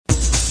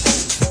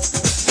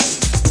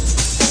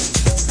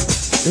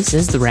This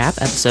is The Wrap,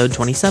 episode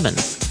 27,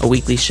 a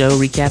weekly show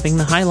recapping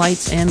the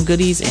highlights and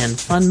goodies and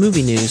fun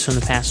movie news from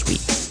the past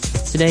week.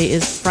 Today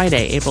is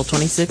Friday, April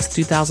 26,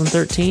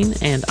 2013,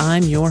 and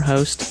I'm your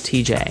host,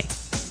 TJ.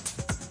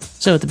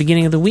 So at the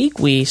beginning of the week,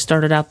 we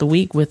started out the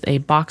week with a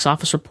box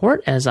office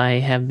report, as I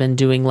have been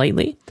doing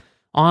lately.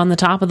 On the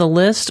top of the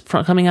list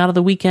coming out of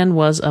the weekend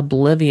was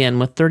Oblivion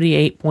with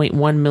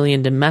 38.1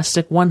 million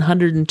domestic,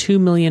 102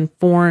 million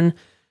foreign,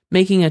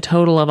 making a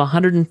total of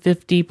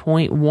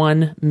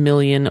 150.1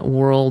 million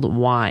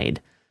worldwide.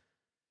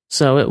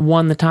 So it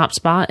won the top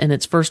spot in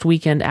its first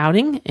weekend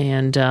outing,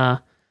 and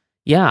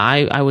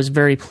I was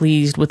very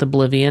pleased with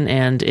Oblivion,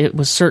 and it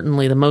was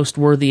certainly the most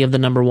worthy of the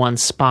number one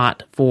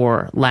spot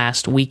for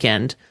last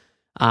weekend.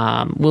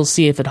 We'll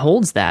see if it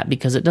holds that,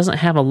 because it doesn't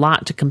have a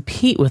lot to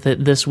compete with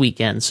it this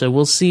weekend. So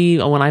we'll see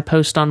when I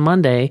post on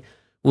Monday,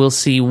 we'll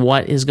see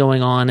what is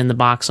going on in the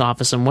box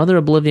office and whether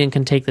Oblivion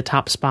can take the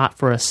top spot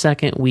for a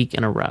second week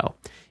in a row.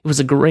 It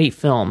was a great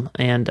film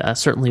and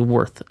certainly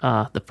worth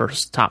the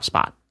first top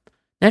spot.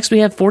 Next, we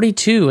have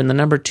 42 in the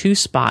number 2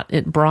 spot.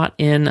 It brought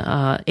in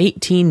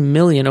 18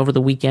 million over the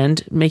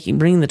weekend,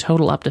 bringing the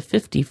total up to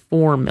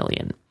 54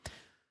 million.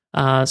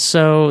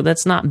 So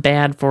that's not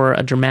bad for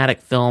a dramatic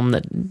film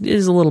that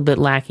is a little bit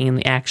lacking in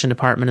the action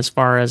department as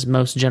far as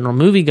most general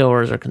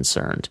moviegoers are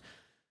concerned.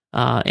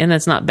 And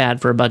that's not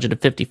bad for a budget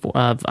of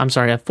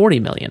 40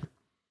 million.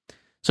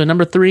 So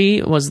number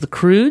 3 was The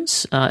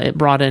Croods. It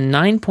brought in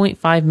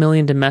 9.5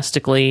 million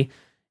domestically,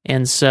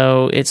 and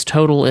so its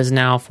total is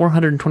now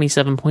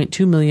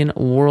 427.2 million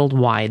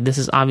worldwide. This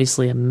is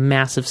obviously a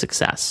massive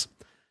success.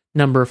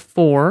 Number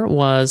 4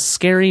 was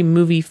Scary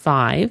Movie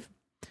 5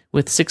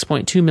 with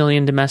 6.2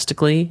 million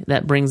domestically.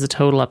 That brings the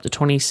total up to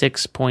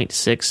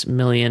 26.6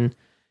 million.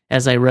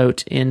 As I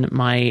wrote in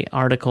my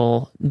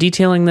article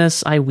detailing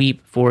this, I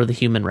weep for the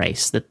human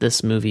race that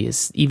this movie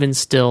is even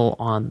still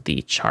on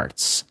the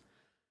charts.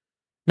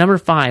 Number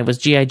 5 was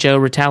G.I. Joe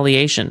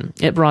Retaliation.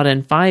 It brought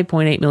in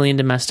 5.8 million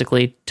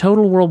domestically.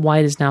 Total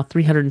worldwide is now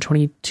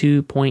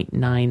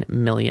 322.9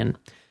 million.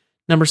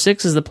 Number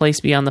 6 is The Place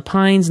Beyond the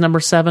Pines. Number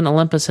 7,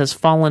 Olympus Has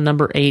Fallen.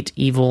 Number 8,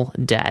 Evil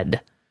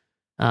Dead.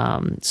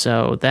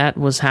 So that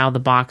was how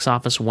the box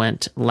office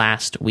went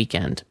last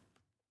weekend.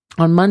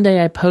 On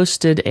Monday, I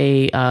posted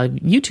a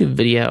YouTube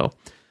video.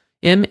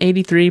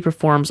 M83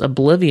 performs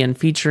Oblivion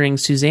featuring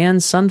Suzanne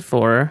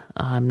Sunfor.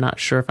 I'm not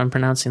sure if I'm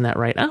pronouncing that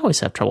right. I always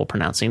have trouble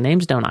pronouncing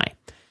names, don't I?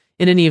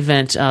 In any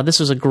event, this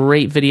was a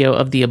great video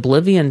of the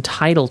Oblivion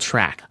title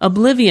track.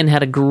 Oblivion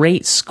had a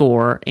great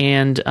score,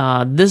 and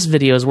this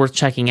video is worth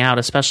checking out,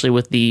 especially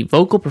with the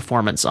vocal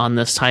performance on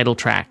this title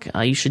track.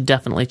 You should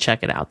definitely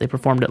check it out. They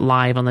performed it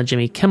live on the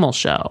Jimmy Kimmel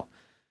Show.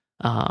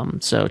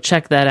 So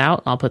check that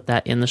out. I'll put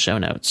that in the show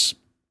notes.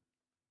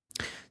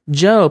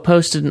 Joe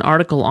posted an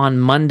article on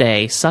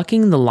Monday,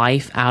 Sucking the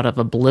Life Out of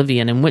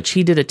Oblivion, in which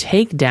he did a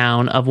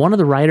takedown of one of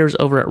the writers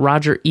over at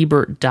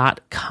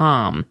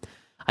RogerEbert.com.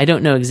 I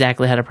don't know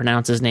exactly how to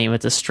pronounce his name.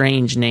 It's a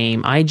strange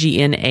name.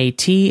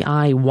 Ignatiy,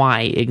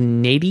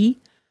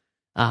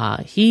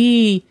 Ignati.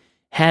 He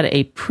had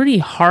a pretty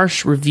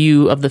harsh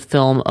review of the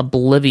film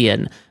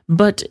Oblivion,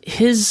 but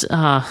his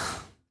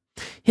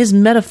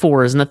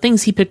metaphors and the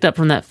things he picked up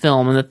from that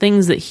film and the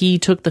things that he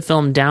took the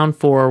film down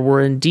for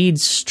were indeed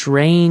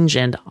strange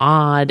and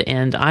odd,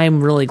 and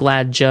I'm really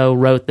glad Joe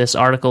wrote this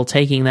article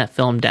taking that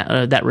film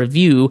that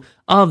review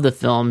of the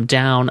film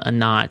down a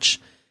notch.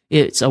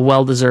 It's a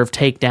well-deserved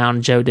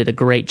takedown. Joe did a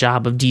great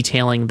job of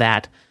detailing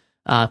that.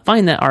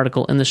 Find that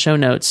article in the show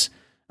notes.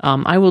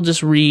 I will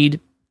just read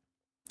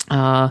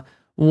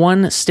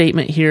one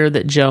statement here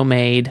that Joe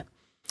made.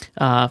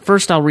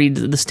 First, I'll read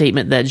the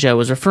statement that Joe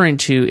was referring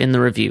to in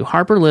the review.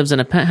 Harper lives in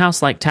a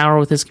penthouse-like tower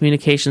with his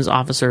communications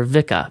officer,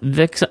 Vika.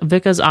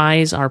 Vika's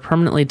eyes are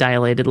permanently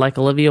dilated. Like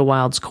Olivia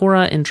Wilde's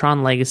Cora in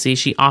Tron Legacy,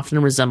 she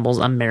often resembles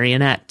a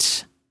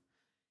marionette.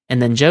 And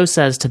then Joe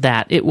says to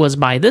that, it was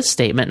by this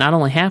statement, not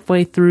only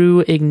halfway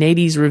through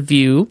Ignati's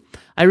review,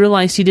 I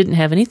realized he didn't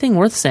have anything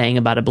worth saying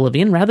about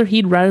Oblivion. Rather,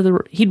 he'd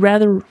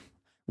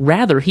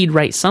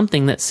write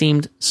something that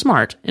seemed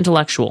smart,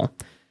 intellectual.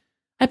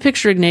 I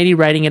picture Ignati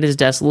writing at his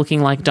desk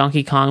looking like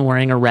Donkey Kong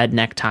wearing a red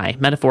necktie,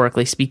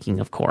 metaphorically speaking,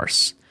 of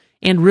course.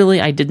 And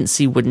really, I didn't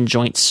see wooden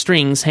joint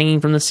strings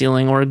hanging from the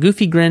ceiling or a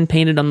goofy grin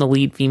painted on the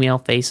lead female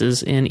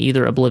faces in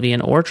either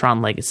Oblivion or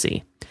Tron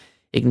Legacy.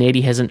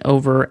 Ignati has an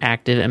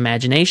overactive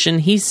imagination.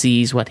 He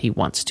sees what he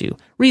wants to.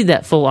 Read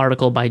that full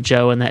article by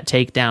Joe and that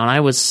takedown.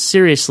 I was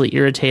seriously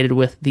irritated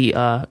with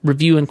the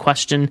review in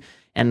question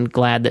and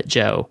glad that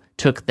Joe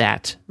took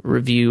that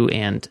review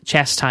and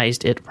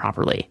chastised it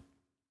properly.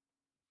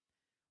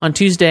 On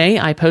Tuesday,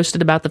 I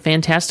posted about the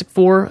Fantastic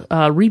Four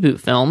reboot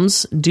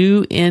films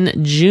due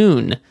in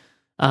June.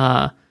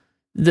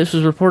 This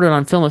was reported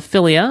on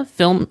Filmophilia.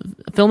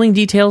 Filming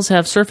details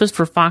have surfaced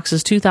for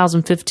Fox's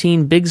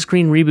 2015 big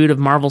screen reboot of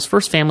Marvel's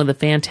first family, the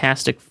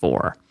Fantastic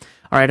Four.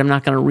 All right, I'm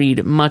not going to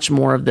read much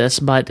more of this,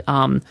 but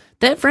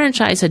that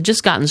franchise had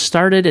just gotten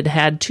started. It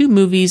had 2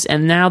 movies,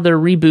 and now they're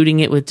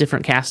rebooting it with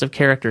different cast of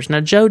characters. Now,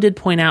 Joe did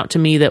point out to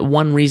me that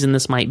one reason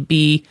this might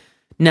be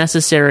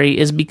necessary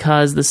is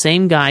because the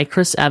same guy,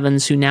 Chris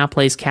Evans, who now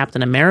plays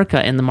Captain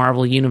America in the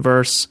Marvel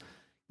Universe,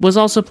 was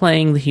also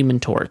playing the Human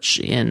Torch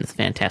in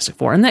Fantastic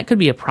Four, and that could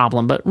be a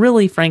problem, but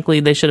really, frankly,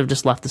 they should have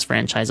just left this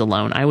franchise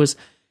alone. I was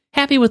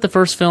happy with the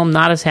first film,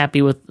 not as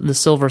happy with the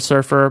Silver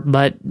Surfer,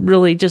 but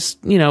really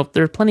just,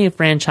 there are plenty of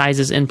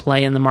franchises in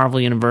play in the Marvel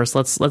Universe.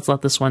 Let's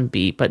let this one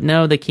be. But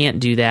no, they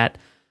can't do that.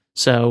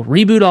 So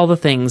reboot all the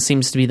things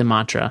seems to be the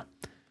mantra.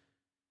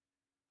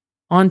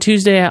 On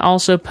Tuesday, I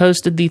also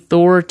posted the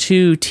Thor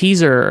 2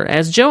 teaser.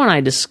 As Joe and I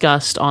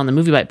discussed on the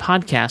Movie Bite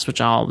podcast, which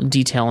I'll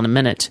detail in a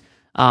minute,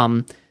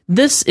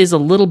 this is a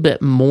little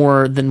bit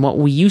more than what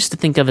we used to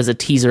think of as a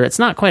teaser. It's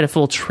not quite a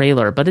full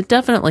trailer, but it's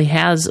definitely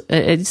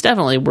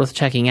worth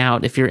checking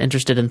out if you're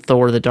interested in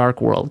Thor: The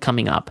Dark World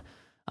coming up.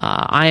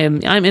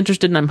 I'm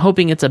interested, and I'm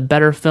hoping it's a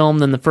better film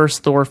than the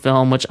first Thor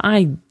film, which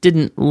I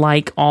didn't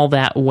like all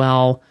that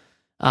well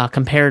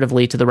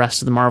comparatively to the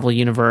rest of the Marvel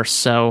Universe.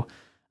 So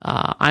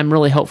I'm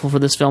really hopeful for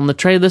this film.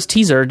 This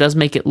teaser does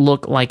make it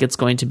look like it's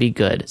going to be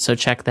good, so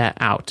check that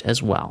out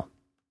as well.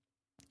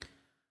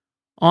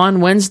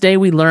 On Wednesday,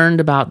 we learned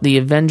about the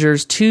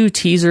Avengers 2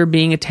 teaser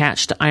being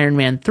attached to Iron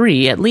Man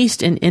 3, at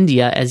least in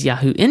India, as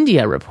Yahoo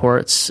India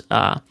reports.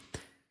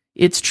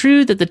 It's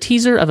true that the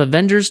teaser of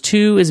Avengers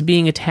 2 is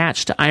being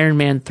attached to Iron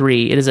Man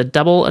 3. It is a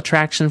double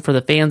attraction for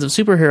the fans of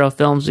superhero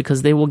films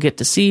because they will get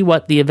to see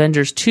what the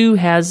Avengers 2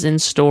 has in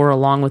store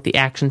along with the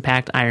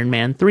action-packed Iron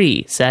Man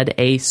 3, said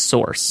a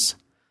source.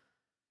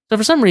 So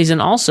for some reason,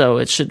 also,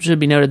 it should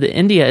be noted that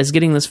India is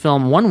getting this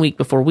film 1 week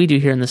before we do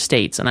here in the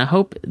States, and I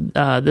hope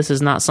this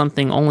is not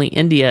something only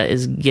India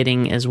is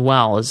getting as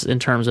well as in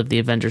terms of the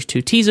Avengers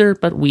 2 teaser,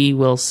 but we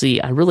will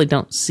see. I really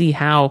don't see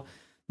how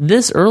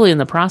this early in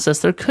the process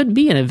there could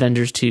be an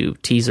Avengers 2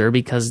 teaser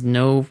because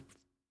no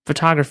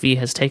photography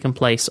has taken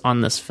place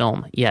on this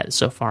film yet,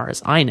 so far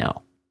as I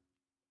know.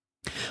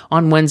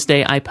 On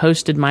Wednesday, I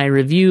posted my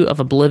review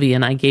of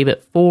Oblivion. I gave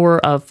it 4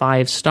 of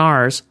 5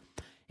 stars.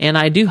 And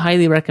I do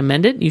highly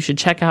recommend it. You should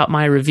check out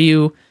my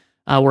review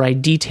where I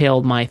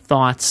detailed my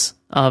thoughts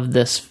of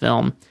this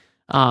film.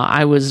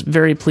 I was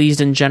very pleased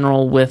in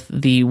general with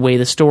the way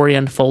the story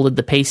unfolded,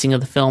 the pacing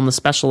of the film, the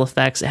special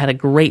effects. It had a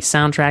great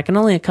soundtrack and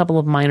only a couple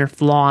of minor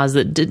flaws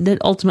that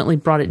ultimately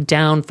brought it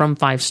down from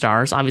 5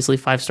 stars. Obviously,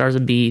 5 stars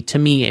would be, to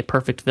me, a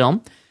perfect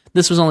film.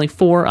 This was only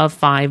 4 of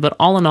 5, but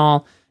all in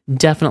all,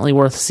 definitely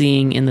worth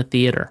seeing in the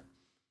theater.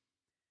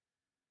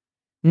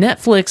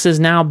 Netflix is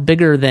now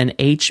bigger than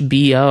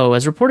HBO,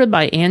 as reported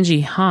by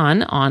Angie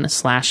Han on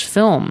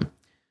 /Film.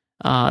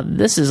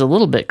 This is a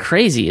little bit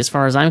crazy as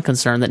far as I'm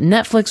concerned, that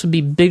Netflix would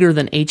be bigger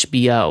than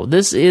HBO.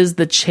 This is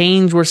the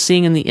change we're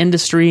seeing in the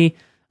industry.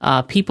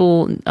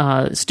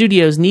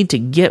 Studios need to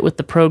get with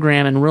the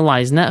program and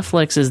realize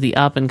Netflix is the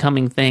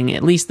up-and-coming thing,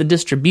 at least the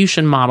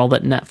distribution model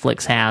that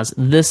Netflix has.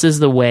 This is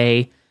the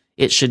way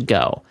it should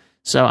go.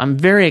 So I'm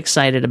very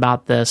excited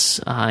about this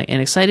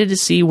and excited to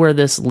see where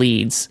this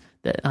leads.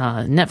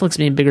 Netflix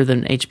being bigger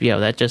than HBO,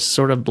 that just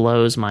sort of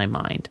blows my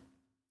mind.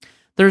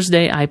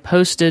 Thursday, I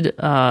posted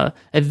a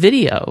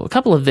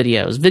couple of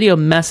video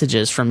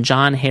messages from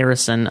John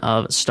Harrison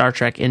of Star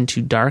Trek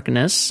Into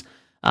Darkness.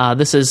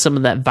 This is some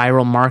of that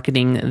viral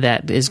marketing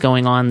that is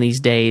going on these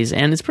days,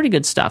 and it's pretty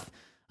good stuff.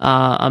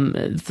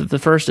 The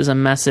first is a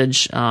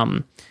message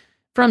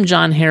from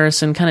John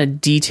Harrison kind of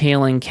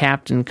detailing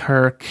Captain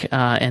Kirk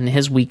and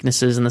his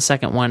weaknesses, and the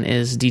second one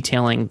is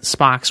detailing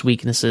Spock's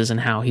weaknesses and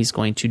how he's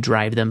going to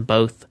drive them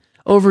both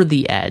over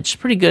the edge.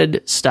 Pretty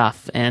good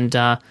stuff, and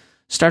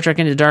Star Trek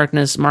Into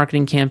Darkness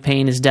marketing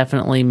campaign is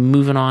definitely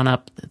moving on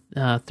up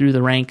through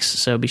the ranks,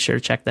 so be sure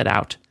to check that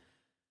out.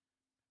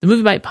 The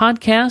Movie Bite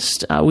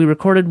podcast, we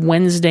recorded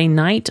Wednesday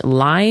night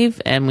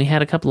live, and we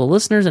had a couple of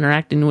listeners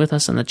interacting with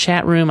us in the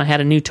chat room. I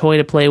had a new toy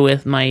to play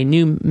with, my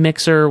new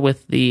mixer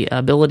with the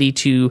ability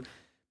to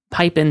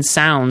pipe in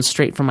sounds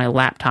straight from my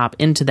laptop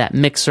into that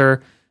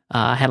mixer.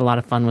 I had a lot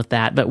of fun with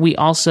that. But we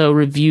also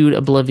reviewed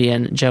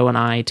Oblivion, Joe and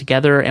I,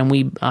 together, and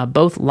we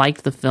both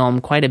liked the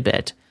film quite a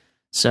bit.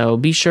 So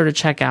be sure to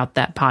check out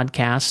that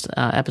podcast,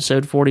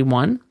 episode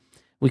 41.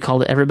 We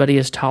called it Everybody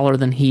is Taller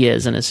Than He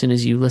Is, and as soon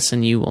as you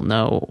listen, you will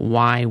know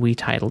why we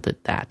titled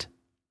it that.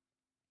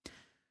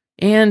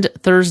 And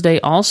Thursday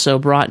also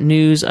brought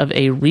news of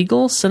a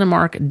Regal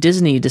Cinemark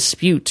Disney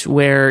dispute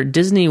where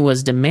Disney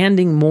was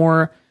demanding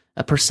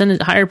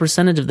higher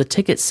percentage of the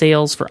ticket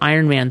sales for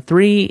Iron Man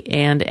 3,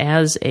 and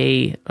as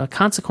a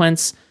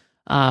consequence,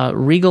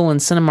 Regal and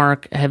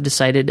Cinemark have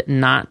decided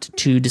not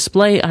to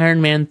display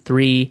Iron Man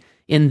 3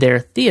 in their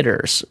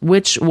theaters,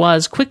 which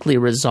was quickly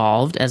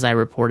resolved, as I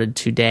reported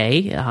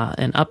today.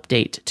 An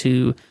update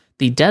to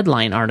the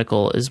Deadline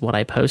article is what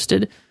I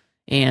posted,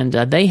 and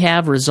they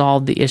have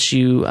resolved the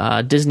issue.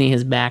 Disney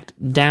has backed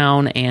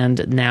down,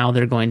 and now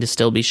they're going to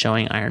still be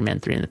showing Iron Man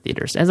 3 in the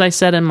theaters. As I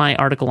said in my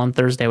article on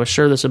Thursday, I was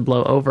sure this would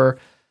blow over,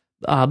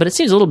 but it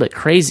seems a little bit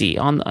crazy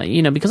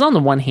because on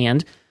the one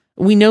hand,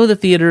 we know the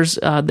theaters,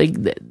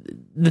 the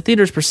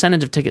theaters'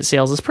 percentage of ticket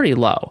sales is pretty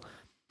low.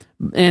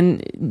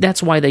 And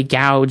that's why they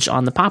gouge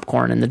on the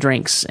popcorn and the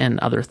drinks and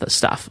other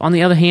stuff. On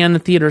the other hand, the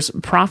theater's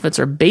profits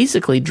are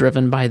basically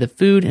driven by the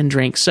food and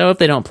drinks. So if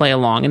they don't play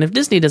along, and if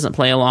Disney doesn't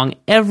play along,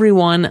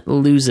 everyone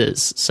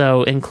loses.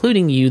 So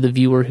including you, the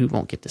viewer, who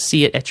won't get to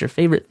see it at your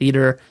favorite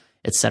theater,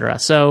 etc.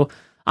 So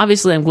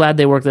obviously, I'm glad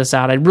they worked this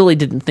out. I really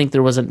didn't think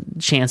there was a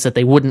chance that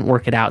they wouldn't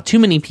work it out. Too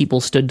many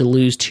people stood to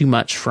lose too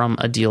much from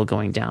a deal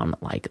going down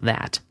like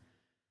that.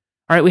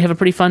 All right, we have a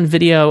pretty fun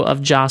video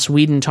of Joss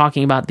Whedon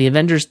talking about the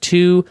Avengers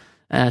 2,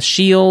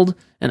 S.H.I.E.L.D,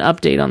 an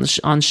update on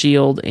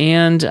S.H.I.E.L.D,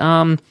 and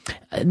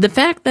the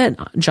fact that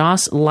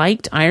Joss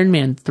liked Iron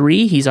Man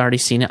 3, he's already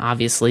seen it,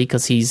 obviously,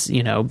 because he's,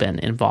 been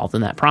involved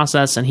in that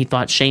process, and he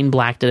thought Shane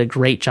Black did a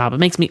great job. It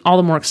makes me all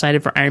the more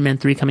excited for Iron Man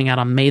 3 coming out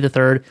on May the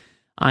 3rd.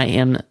 I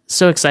am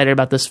so excited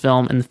about this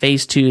film and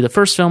Phase 2, the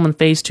first film in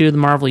Phase 2 of the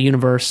Marvel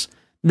Universe.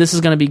 This is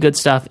going to be good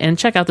stuff, and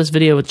check out this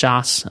video with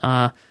Joss.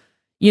 I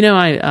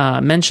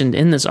mentioned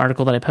in this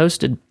article that I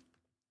posted,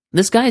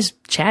 this guy's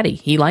chatty.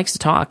 He likes to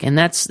talk, and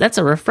that's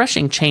a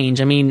refreshing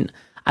change. I mean,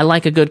 I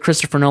like a good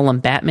Christopher Nolan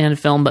Batman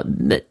film, but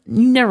you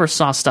never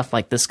saw stuff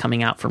like this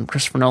coming out from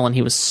Christopher Nolan.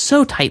 He was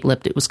so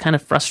tight-lipped, it was kind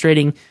of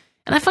frustrating,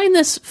 and I find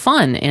this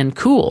fun and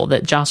cool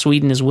that Joss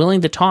Whedon is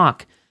willing to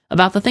talk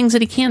about the things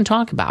that he can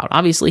talk about.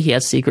 Obviously, he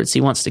has secrets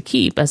he wants to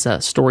keep as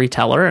a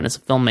storyteller and as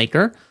a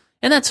filmmaker,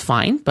 and that's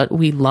fine, but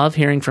we love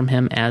hearing from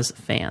him as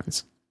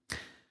fans.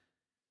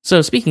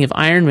 So speaking of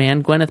Iron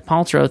Man, Gwyneth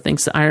Paltrow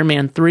thinks that Iron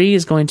Man 3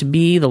 is going to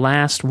be the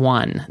last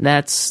one.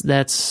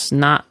 That's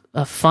not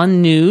a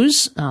fun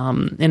news.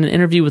 In an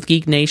interview with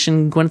Geek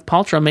Nation, Gwyneth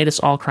Paltrow made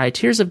us all cry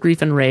tears of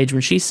grief and rage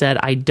when she said,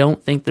 "I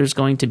don't think there's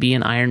going to be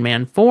an Iron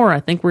Man 4. I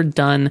think we're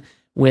done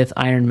with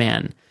Iron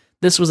Man."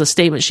 This was a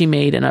statement she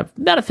made in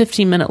about a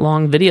 15-minute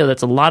long video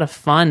that's a lot of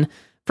fun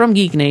from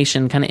Geek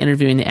Nation, kind of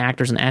interviewing the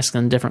actors and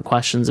asking them different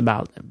questions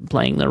about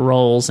playing their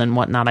roles and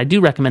whatnot. I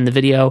do recommend the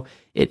video.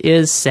 It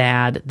is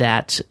sad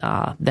that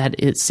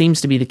it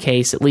seems to be the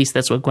case. At least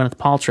that's what Gwyneth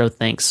Paltrow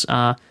thinks.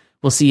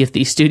 We'll see if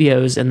the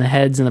studios and the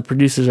heads and the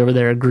producers over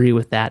there agree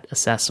with that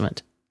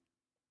assessment.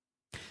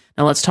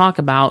 Now let's talk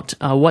about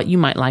what you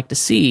might like to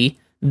see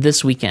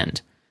this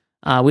weekend.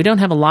 We don't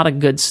have a lot of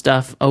good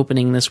stuff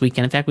opening this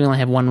weekend. In fact, we only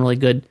have one really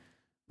good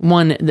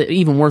one,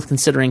 even worth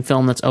considering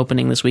film that's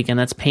opening this weekend.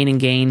 That's Pain and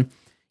Gain.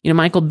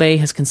 Michael Bay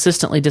has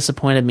consistently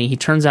disappointed me. He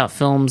turns out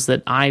films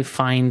that I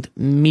find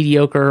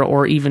mediocre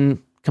or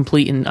even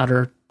complete and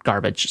utter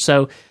garbage.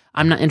 So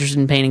I'm not interested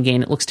in Pain and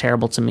Gain. It looks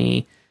terrible to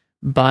me.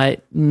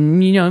 But,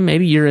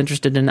 maybe you're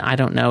interested in, I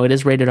don't know. It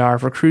is rated R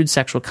for crude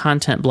sexual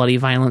content, bloody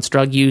violence,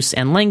 drug use,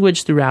 and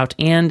language throughout,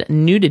 and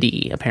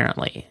nudity,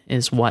 apparently,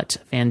 is what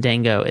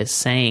Fandango is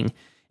saying.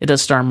 It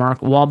does star Mark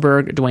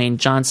Wahlberg, Dwayne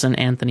Johnson,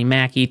 Anthony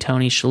Mackie,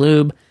 Tony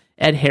Shalhoub,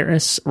 Ed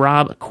Harris,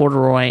 Rob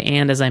Corduroy,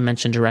 and, as I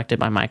mentioned, directed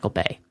by Michael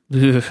Bay.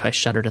 Ugh, I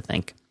shudder to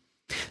think.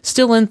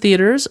 Still in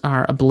theaters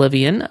are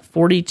Oblivion,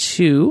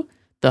 42,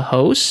 The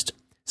Host,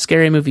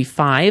 Scary Movie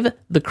 5,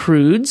 The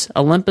Croods,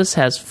 Olympus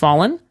Has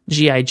Fallen,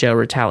 G.I. Joe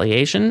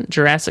Retaliation,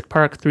 Jurassic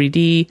Park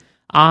 3D,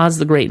 Oz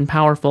the Great and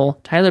Powerful,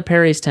 Tyler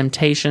Perry's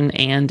Temptation,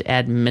 and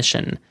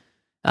Admission.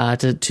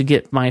 To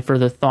get my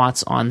further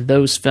thoughts on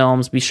those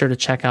films, be sure to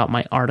check out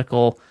my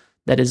article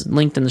that is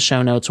linked in the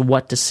show notes,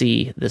 What to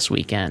See This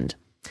Weekend.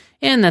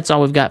 And that's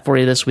all we've got for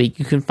you this week.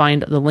 You can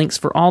find the links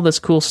for all this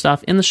cool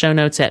stuff in the show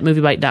notes at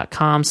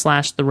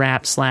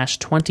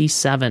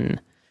moviebite.com/thewrap/27.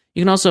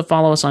 You can also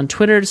follow us on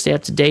Twitter to stay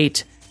up to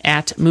date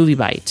at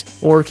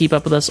MovieBite, or keep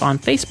up with us on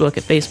Facebook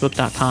at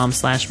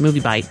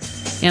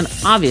facebook.com/MovieBite. And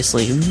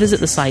obviously, visit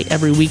the site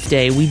every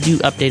weekday. We do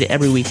update it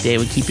every weekday.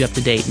 We keep you up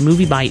to date.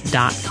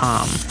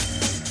 MovieBite.com.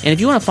 And if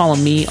you want to follow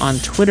me on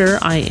Twitter,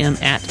 I am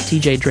at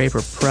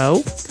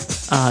TJDraperPro.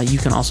 You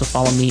can also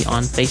follow me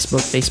on Facebook,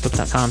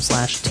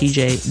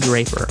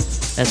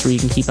 facebook.com/TJDraper. That's where you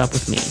can keep up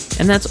with me.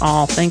 And that's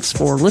all. Thanks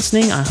for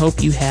listening. I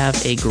hope you have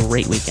a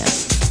great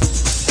weekend.